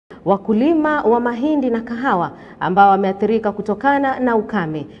wakulima wa mahindi na kahawa ambao wameathirika kutokana na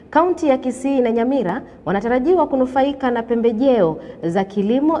ukame. Kaunti ya Kisii na Nyamira wanatarajiwa kunufaika na pembejeo za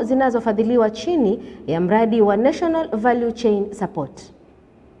kilimo zinazofadhiliwa chini ya mradi wa National Value Chain Support.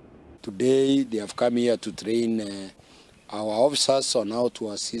 Today they have come here to train our officers on how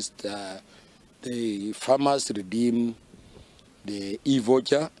to assist the farmers redeem the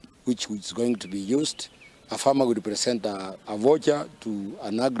e-voucher, which is going to be used. A farmer will present a voucher to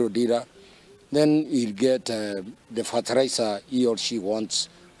an agro dealer, then he'll get the fertilizer he or she wants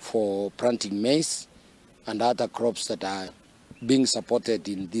for planting maize and other crops that are being supported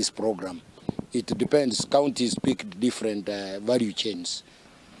in this program. It depends, counties pick different value chains.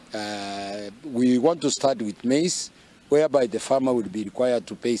 We want to start with maize, whereby the farmer will be required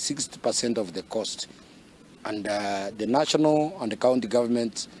to pay 60% of the cost, and the national and the county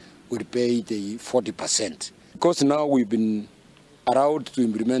government will pay the 40%. Because now we've been allowed to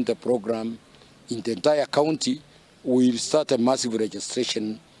implement a program in the entire county, we'll start a massive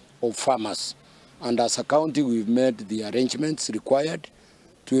registration of farmers. And as a county, we've made the arrangements required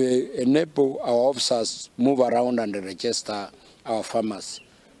to enable our officers move around and register our farmers.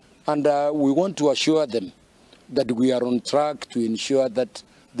 And we want to assure them that we are on track to ensure that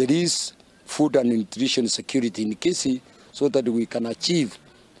there is food and nutrition security in Kisii, so that we can achieve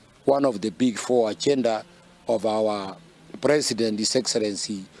one of the big four agenda of our President, His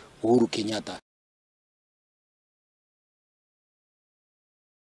Excellency Uhuru Kenyatta.